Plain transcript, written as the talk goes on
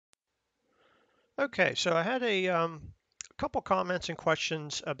Okay, so I had a couple comments and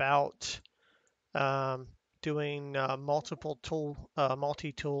questions about um, doing multi-tool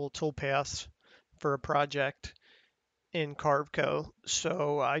toolpaths for a project in Carveco.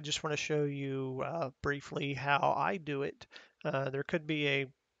 So I just want to show you briefly how I do it. There could be a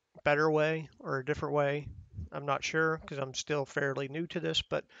better way or a different way. I'm not sure because I'm still fairly new to this,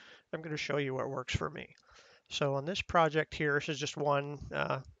 but I'm going to show you what works for me. So on this project here, this is just one.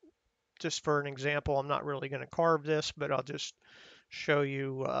 Just for an example, I'm not really going to carve this, but I'll just show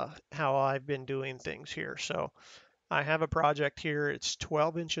you how I've been doing things here. So I have a project here. It's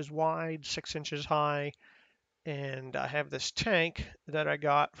 12 inches wide, 6 inches high, and I have this tank that I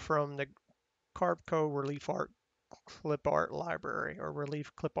got from the Carveco Relief Art Clip Art Library or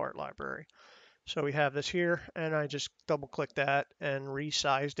Relief Clip Art Library. So we have this here, and I just double click that and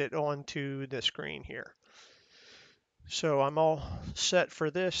resized it onto the screen here. So I'm all set for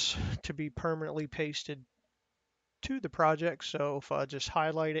this to be permanently pasted to the project. So if I just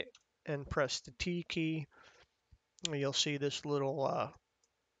highlight it and press the T key, you'll see this little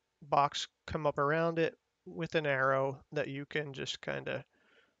box come up around it with an arrow that you can just kind of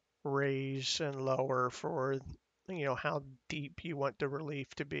raise and lower for how deep you want the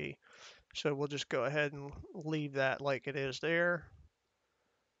relief to be. So we'll just go ahead and leave that like it is there.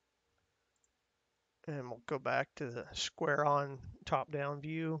 And we'll go back to the square on top down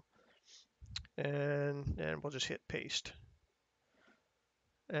view and we'll just hit paste.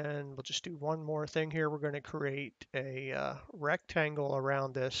 And we'll just do one more thing here. We're going to create a rectangle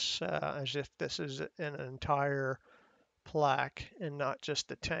around this as if this is an entire plaque and not just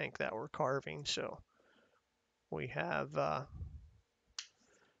the tank that we're carving. So we have uh,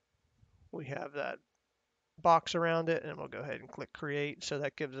 we have that box around it, and we'll go ahead and click create. So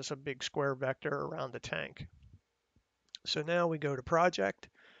that gives us a big square vector around the tank. So now we go to project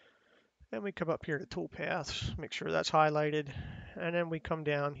and we come up here to toolpaths, make sure that's highlighted, and then we come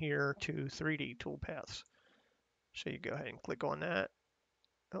down here to 3D toolpaths. So you go ahead and click on that.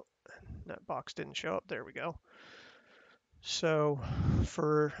 Oh, that box didn't show up. There we go. So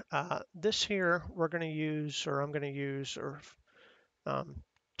for this here, we're going to use, or I'm going to use, um,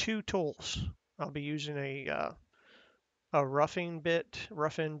 two tools. I'll be using a rough in bit,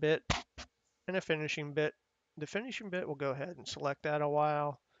 and a finishing bit. The finishing bit, we'll go ahead and select that a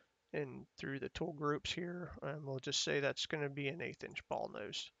while and through the tool groups here, and we'll just say that's going to be an 1/8 inch ball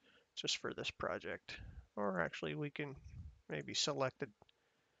nose just for this project. Or actually, we can maybe select a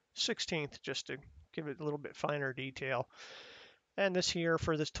 1/16 just to give it a little bit finer detail. And this here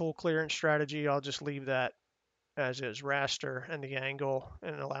for this tool clearance strategy, I'll just leave that as is raster, and the angle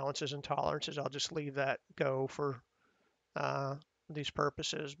and allowances and tolerances, I'll just leave that go for uh, these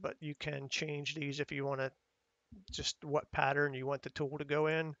purposes, but you can change these if you want to, just what pattern you want the tool to go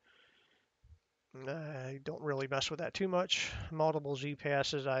in. I don't really mess with that too much. Multiple Z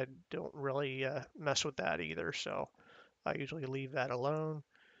passes, I don't really mess with that either, so I usually leave that alone.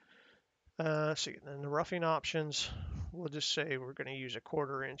 See, then the roughing options, we'll just say we're going to use a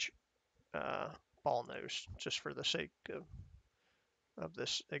 1/4 inch ball nose just for the sake of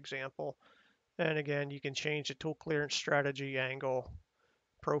this example. And again, you can change the tool clearance strategy, angle,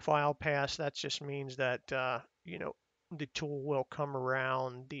 profile pass. That just means that the tool will come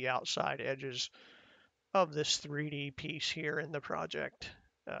around the outside edges of this 3D piece here in the project.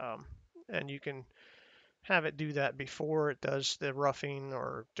 Um, and you can have it do that before it does the roughing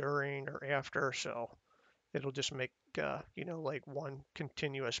or during or after. So it'll just make, like one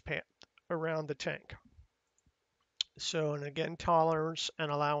continuous path around the tank. So, and again, tolerance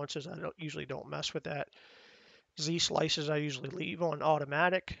and allowances, I usually don't mess with that. Z slices I usually leave on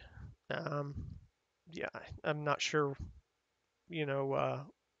automatic. Um, yeah, I'm not sure, you know, uh,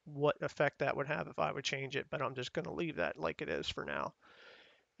 what effect that would have if I would change it, but I'm just going to leave that like it is for now.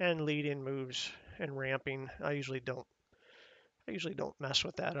 And lead in moves and ramping, I usually don't mess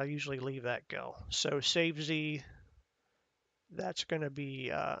with that. I usually leave that go. So save Z, that's going to be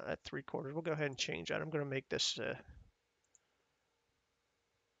at 3/4. We'll go ahead and change that. I'm going to make this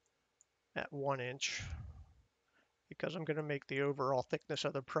at 1 inch because I'm going to make the overall thickness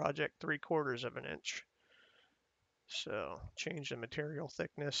of the project 3/4 of an inch. So change the material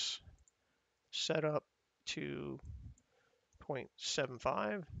thickness, set up to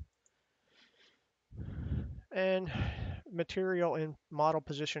 0.75, and material in model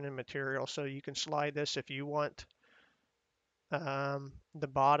position and material. So you can slide this if you want the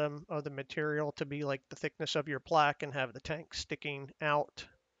bottom of the material to be like the thickness of your plaque and have the tank sticking out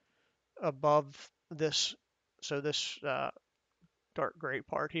above this. So this dark gray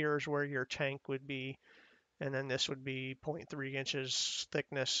part here is where your tank would be, and then this would be 0.3 inches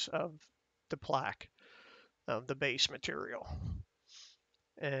thickness of the plaque of the base material.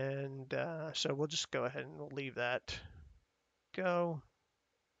 And so we'll just go ahead and we'll leave that go.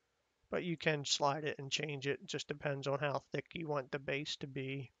 But you can slide it and change it. It just depends on how thick you want the base to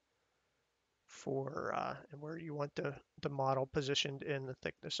be for and where you want the model positioned in the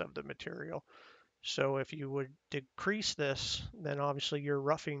thickness of the material. So if you would decrease this, then obviously your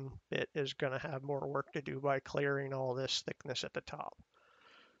roughing bit is going to have more work to do by clearing all this thickness at the top.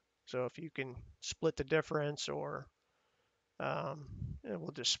 So if you can split the difference, or and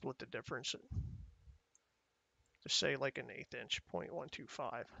we'll just split the difference, just say like an 1/8 inch,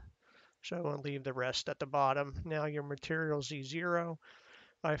 0.125. So I'll leave the rest at the bottom. Now your material Z0.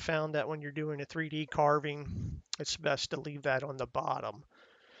 I found that when you're doing a 3D carving, it's best to leave that on the bottom,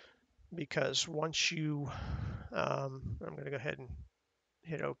 because once you, I'm going to go ahead and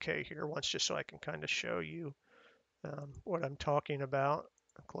hit OK here once, just so I can kind of show you what I'm talking about.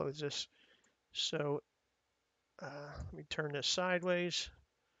 I'll close this. So let me turn this sideways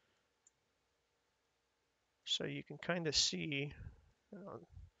so you can kind of see. I'll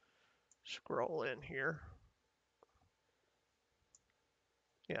scroll in here.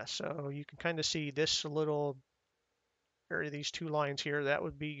 Yeah, so you can kind of see this little area, these two lines here. That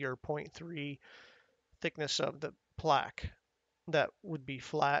would be your 0.3 thickness of the plaque. That would be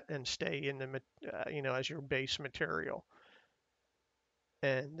flat and stay in the, as your base material.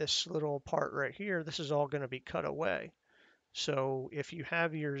 And this little part right here, this is all going to be cut away. So if you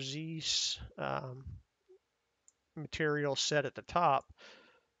have your Z material set at the top,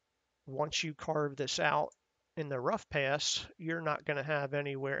 once you carve this out in the rough pass, you're not going to have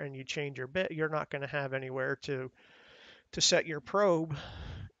anywhere, and you change your bit, you're not going to have anywhere to set your probe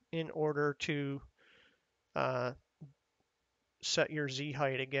in order to set your Z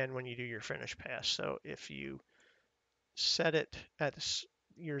height again when you do your finish pass. So if you set it at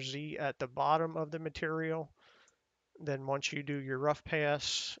your Z at the bottom of the material, then once you do your rough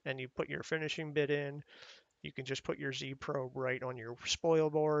pass and you put your finishing bit in, you can just put your Z probe right on your spoil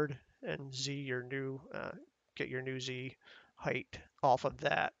board and get your new Z height off of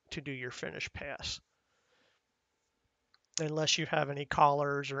that to do your finish pass. Unless you have any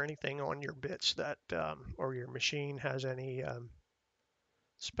collars or anything on your bits that, or your machine has any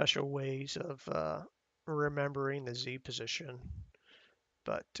special ways of remembering the Z position.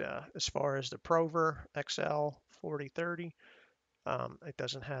 But as far as the ProveXL 4030, it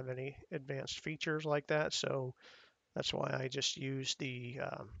doesn't have any advanced features like that, so that's why I just use the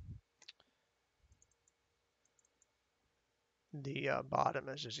bottom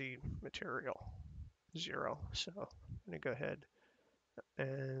as a Z material 0. So I'm going to go ahead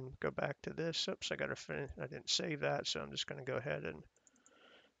and go back to this. Oops, I got to finish. I didn't save that, so I'm just going to go ahead and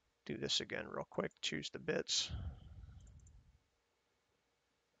do this again real quick. Choose the bits.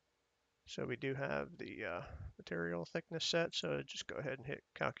 So we do have the material thickness set, so just go ahead and hit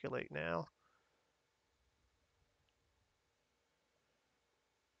calculate now.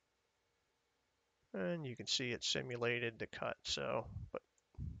 And you can see it simulated the cut, so, but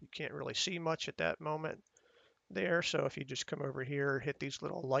you can't really see much at that moment there. So if you just come over here, hit these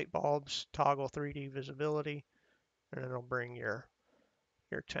little light bulbs, toggle 3D visibility, and it'll bring your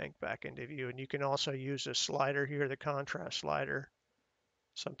tank back into view. And you can also use this slider here, the contrast slider.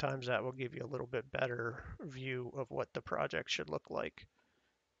 Sometimes that will give you a little bit better view of what the project should look like.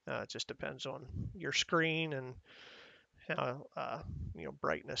 It just depends on your screen and how,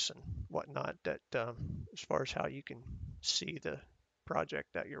 brightness and whatnot, that as far as how you can see the project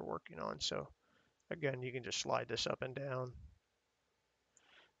that you're working on. So again, you can just slide this up and down.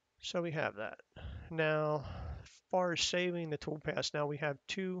 So we have that. Now, as far as saving the toolpaths, now we have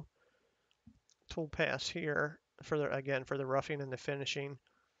two toolpaths here for the roughing and the finishing.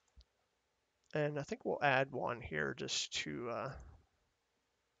 And I think we'll add one here just to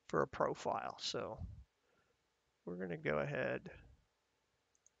for a profile. So we're going to go ahead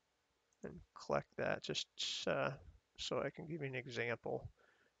and collect that just so I can give you an example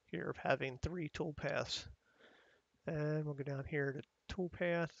here of having 3 toolpaths. And we'll go down here to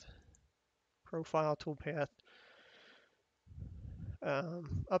toolpath, profile toolpath.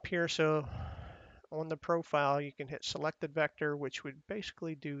 Up here, so on the profile, you can hit selected vector, which would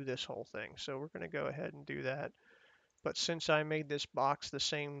basically do this whole thing. So we're going to go ahead and do that. But since I made this box the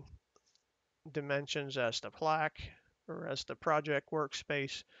same dimensions as the plaque or as the project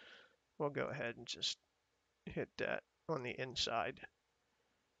workspace, we'll go ahead and just hit that on the inside.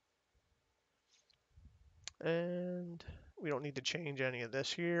 And we don't need to change any of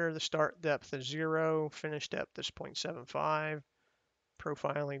this here. The start depth is 0, finish depth is 0.75.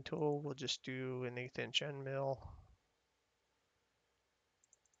 Profiling tool, we'll just do an 1/8 inch end mill.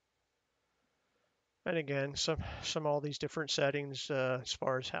 And again, some all these different settings as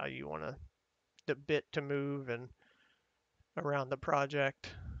far as how you want the bit to move and around the project,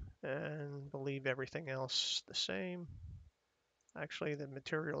 and we'll leave everything else the same. Actually, the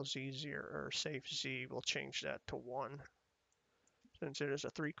material Z0 or safe Z, we'll change that to 1. Since it is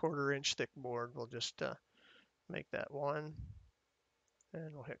a 3/4 inch thick board, we'll just make that 1,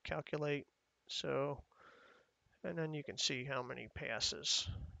 and we'll hit calculate. So, and then you can see how many passes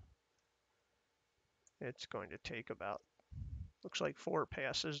it's going to take. About, looks like 4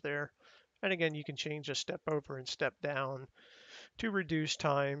 passes there. And again, you can change a step over and step down to reduce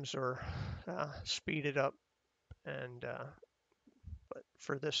times or speed it up. And but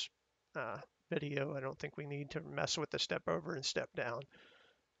for this uh, video, I don't think we need to mess with the step over and step down.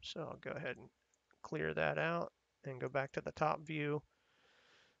 So I'll go ahead and clear that out and go back to the top view.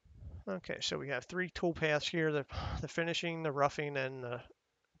 Okay, so we have 3 toolpaths here, the finishing, the roughing, and the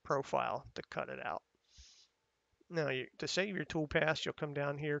profile to cut it out. Now, to save your toolpath, you'll come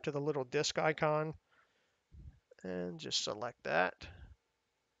down here to the little disk icon and just select that.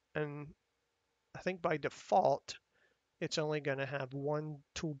 And I think by default, it's only going to have 1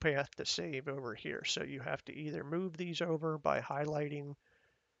 toolpath to save over here. So you have to either move these over by highlighting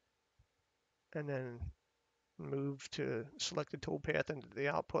and then move to select the toolpath into the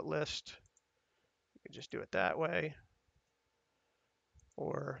output list. You can just do it that way.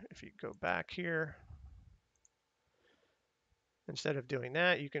 Or if you go back here, instead of doing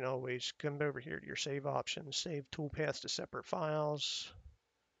that, you can always come over here to your save options, save toolpaths to separate files.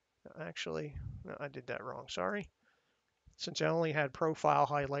 Actually, no, I did that wrong, sorry. Since I only had profile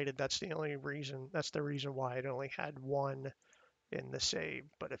highlighted, that's the reason why it only had 1 in the save.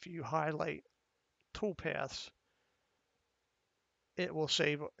 But if you highlight toolpaths, it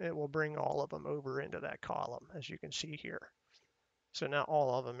will bring all of them over into that column, as you can see here. So now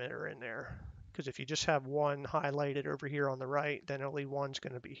all of them are in there. Because if you just have 1 highlighted over here on the right, then only 1's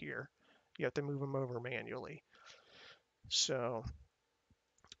going to be here. You have to move them over manually. So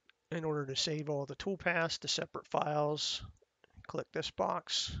in order to save all the toolpaths to separate files, click this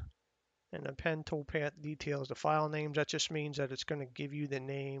box and append toolpath details to file names. That just means that it's going to give you the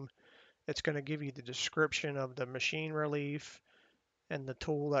name. It's going to give you the description of the machine relief and the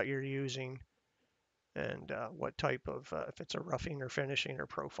tool that you're using, and what type of, if it's a roughing or finishing or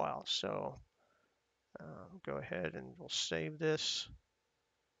profile. So go ahead and we'll save this.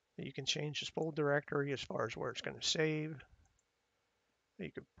 You can change this folder directory as far as where it's going to save.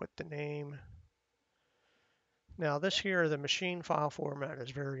 You could put the name. Now this here, the machine file format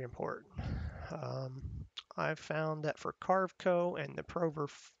is very important. I've found that for Carveco and the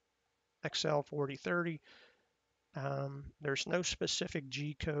ProveXL 4030, there's no specific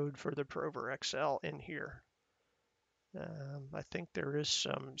G code for the ProveXL in here. I think there is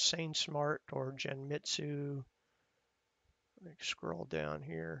some SaneSmart or Genmitsu. Let me scroll down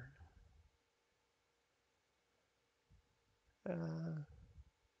here.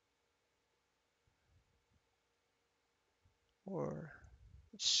 Or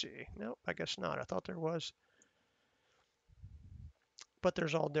let's see. Nope, I guess not. I thought there was. But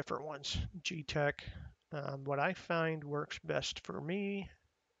there's all different ones. G-Tech. What I find works best for me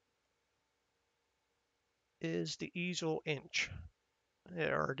is the easel inch,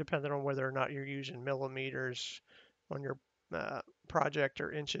 or depending on whether or not you're using millimeters on your project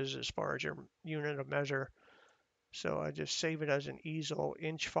or inches as far as your unit of measure. So I just save it as an easel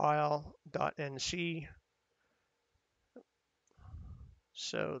inch file .nc.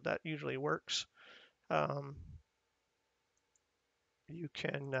 So that usually works. You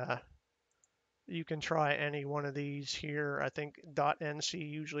can try any one of these here. I think .nc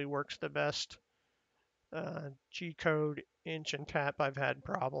usually works the best. G-code, inch, and tap I've had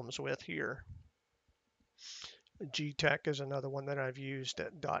problems with here. G-Tech is another one that I've used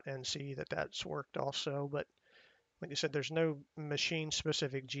at .nc that's worked also, but like I said, there's no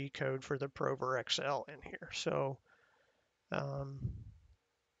machine-specific G-code for the ProveXL in here. So,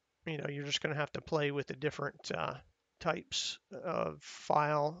 you're just going to have to play with the different types of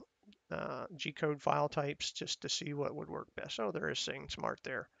file, G-code file types, just to see what would work best. Oh, there is SaneSmart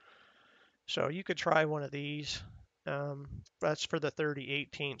there. So you could try one of these. That's for the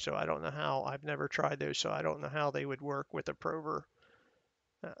 3018, so I don't know how. I've never tried those, so I don't know how they would work with a ProveXL.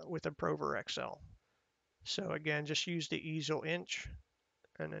 So again, just use the easel inch,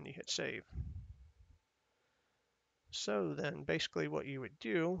 and then you hit save. So then basically what you would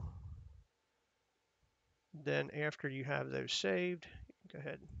do, then after you have those saved, go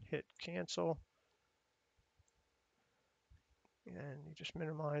ahead and hit cancel. And you just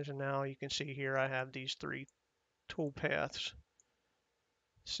minimize, and now you can see here I have these 3 toolpaths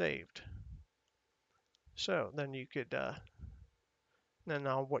saved. So then you could, then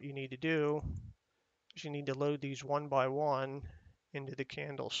now what you need to do is you need to load these one by one into the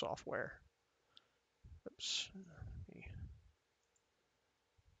Candle software. Oops.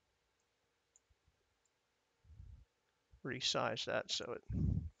 Resize that so it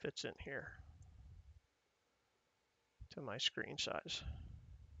fits in here to my screen size.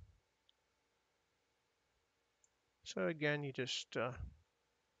 So again, you just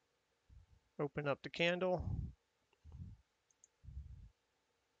open up the Candle,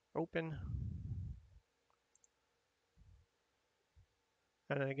 open,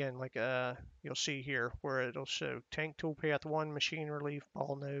 and then again, like you'll see here where it'll show tank toolpath 1, machine relief,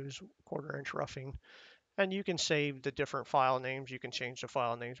 ball nose, 1/4 inch roughing, and you can save the different file names. You can change the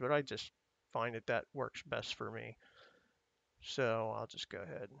file names, but I just find that works best for me. So I'll just go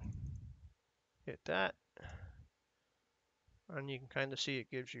ahead and hit that, and you can kind of see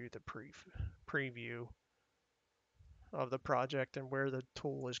it gives you the preview of the project and where the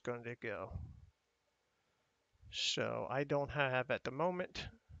tool is going to go. So I don't have, at the moment,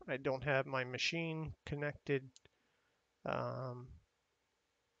 I don't have my machine connected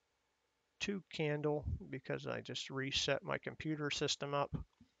to Candle because I just reset my computer system up.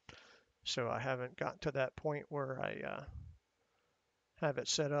 So I haven't got to that point where I have it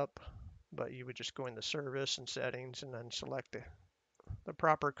set up, but you would just go into service and settings and then select the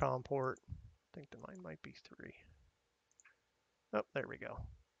proper COM port. I think mine might be 3. Oh, there we go.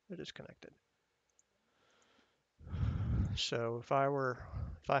 It is connected. So if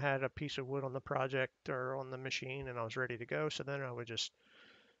I had a piece of wood on the project or on the machine and I was ready to go, so then I would just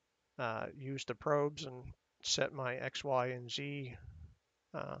use the probes and set my X, Y, and Z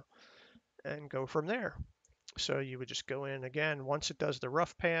uh, and go from there. So you would just go in again. Once it does the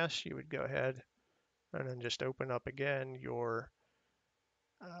rough pass, you would go ahead and then just open up again your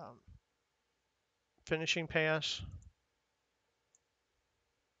um, finishing pass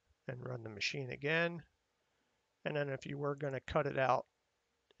and run the machine again. And then if you were going to cut it out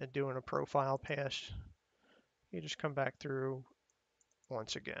and doing a profile pass, you just come back through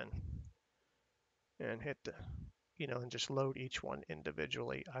once again and hit the, and just load each one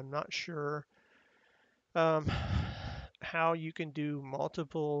individually. I'm not sure how you can do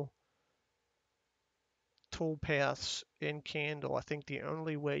multiple toolpaths in Candle. I think the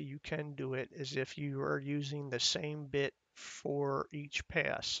only way you can do it is if you are using the same bit for each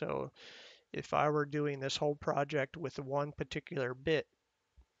pass. So if I were doing this whole project with one particular bit,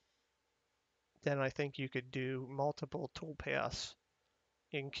 then I think you could do multiple toolpaths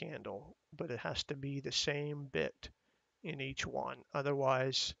in Candle, but it has to be the same bit in each one.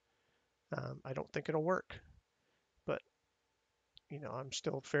 Otherwise, I don't think it'll work. But I'm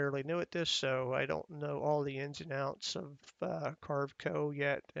still fairly new at this, so I don't know all the ins and outs of Carveco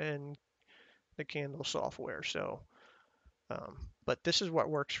yet and the Candle software. So, but this is what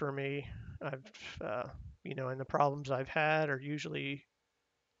works for me. And the problems I've had are usually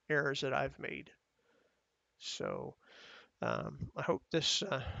errors that I've made. So, I hope this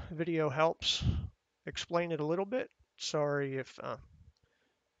video helps explain it a little bit. Sorry if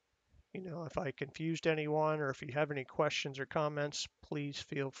I confused anyone, or if you have any questions or comments, please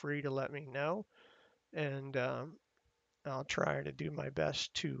feel free to let me know. And I'll try to do my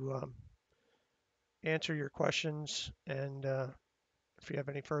best to answer your questions. And if you have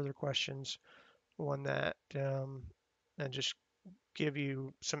any further questions on that, and just give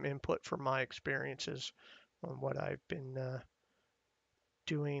you some input from my experiences on what I've been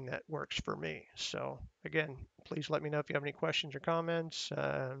doing that works for me. So again, please let me know if you have any questions or comments.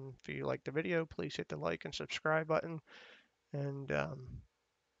 If you like the video, please hit the like and subscribe button. And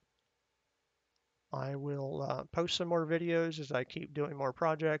I will post some more videos as I keep doing more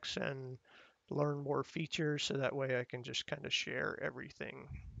projects and learn more features, so that way I can just kind of share everything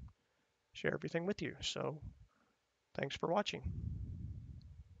with you. So thanks for watching.